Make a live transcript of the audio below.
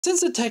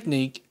Since the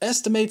technique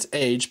estimates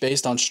age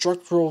based on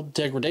structural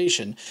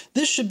degradation,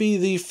 this should be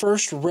the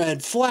first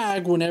red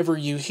flag whenever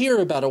you hear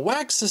about a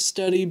Waxus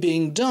study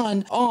being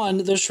done on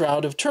the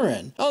Shroud of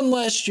Turin,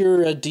 unless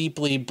you're a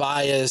deeply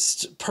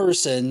biased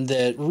person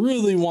that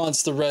really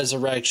wants the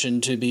resurrection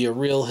to be a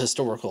real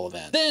historical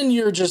event. Then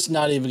you're just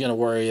not even going to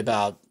worry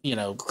about,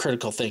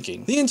 critical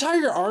thinking. The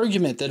entire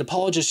argument that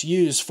apologists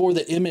use for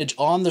the image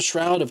on the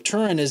Shroud of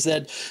Turin is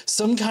that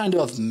some kind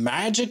of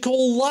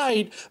magical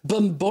light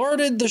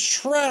bombarded the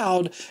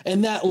shroud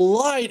and that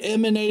light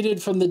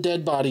emanated from the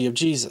dead body of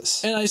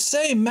Jesus. And I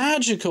say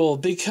magical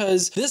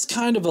because this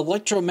kind of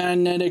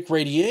electromagnetic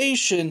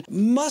radiation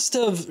must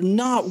have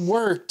not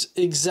worked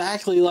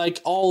exactly like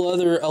all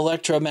other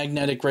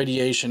electromagnetic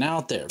radiation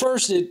out there.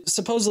 First, it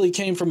supposedly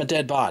came from a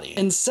dead body.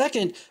 And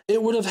second,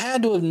 it would have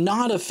had to have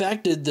not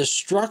affected the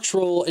structural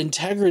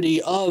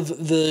integrity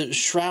of the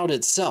shroud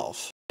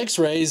itself.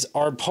 X-rays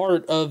are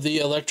part of the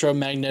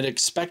electromagnetic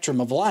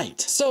spectrum of light.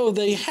 So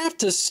they have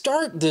to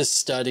start this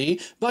study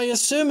by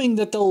assuming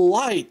that the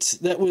light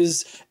that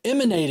was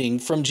emanating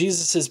from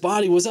Jesus's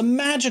body was a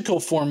magical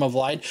form of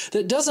light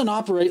that doesn't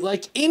operate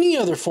like any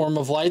other form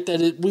of light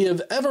that we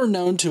have ever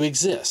known to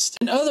exist.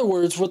 In other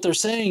words, what they're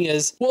saying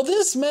is, well,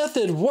 this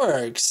method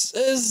works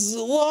as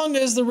long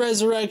as the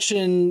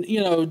resurrection,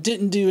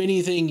 didn't do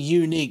anything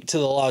unique to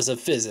the laws of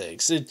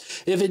physics.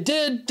 If it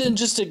did, then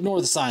just ignore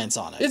the science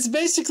on it. It's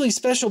basically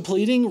special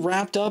pleading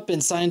wrapped up in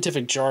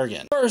scientific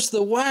jargon. First,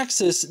 the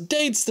Waxus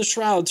dates the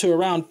shroud to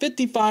around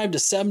 55 to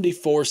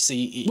 74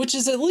 CE, which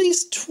is at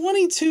least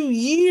 22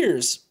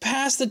 years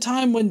past the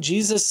time when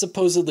Jesus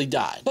supposedly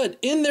died. But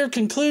in their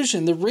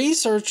conclusion, the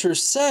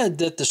researchers said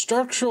that the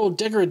structural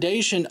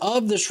degradation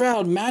of the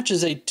shroud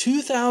matches a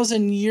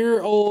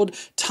 2,000-year-old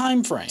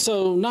time frame.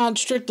 So not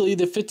strictly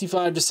the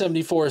 55 to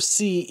 74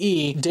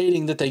 CE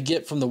dating that they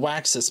get from the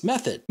Waxus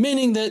method,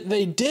 meaning that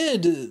they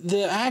did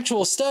the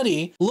actual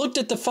study, looked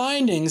at the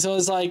findings, and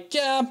was like,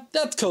 yeah,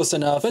 that's close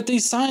enough. But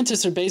these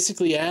scientists are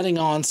basically adding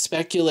on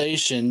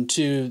speculation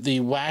to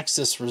the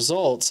Waxus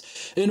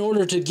results in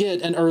order to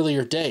get an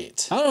earlier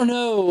date. I don't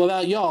know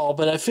about y'all,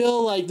 but I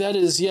feel like that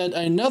is yet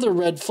another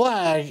red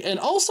flag, and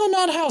also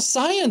not how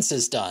science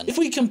is done. If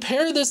we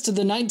compare this to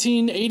the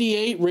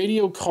 1988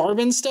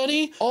 radiocarbon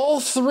study,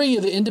 all three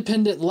of the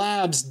independent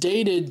labs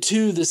dated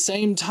to the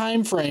same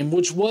time frame,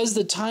 which was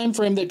the time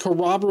frame that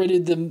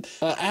corroborated the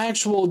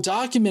actual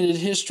documented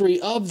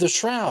history of the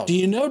shroud. Do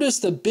you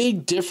notice the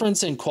big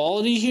difference in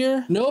quality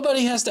here?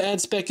 Nobody has to add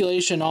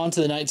speculation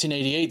onto the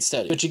 1988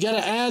 study, but you got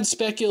to add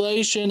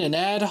speculation and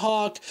ad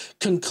hoc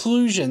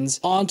conclusions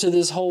onto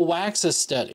this whole Waxus study.